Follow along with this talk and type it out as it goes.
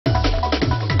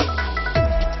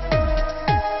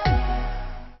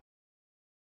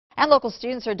And local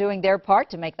students are doing their part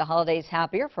to make the holidays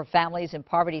happier for families in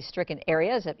poverty-stricken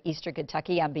areas of eastern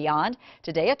Kentucky and beyond.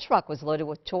 Today, a truck was loaded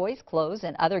with toys, clothes,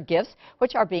 and other gifts,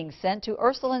 which are being sent to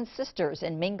Ursuline Sisters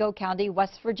in Mingo County,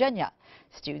 West Virginia.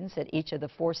 Students at each of the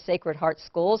 4 Sacred Heart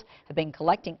schools have been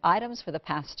collecting items for the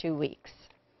past 2 weeks.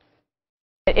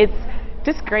 It's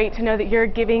just great to know that you're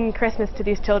giving Christmas to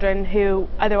these children who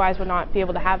otherwise would not be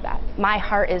able to have that. My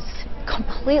heart is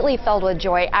completely filled with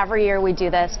joy. Every year we do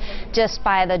this just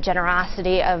by the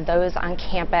generosity of those on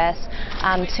campus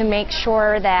to make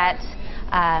sure that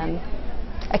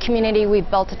a community we've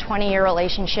built a 20-year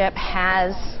relationship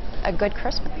has a good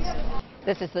Christmas.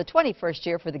 This is the 21st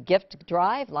year for the gift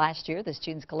drive. Last year, the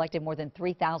students collected more than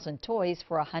 3,000 toys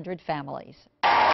for 100 families.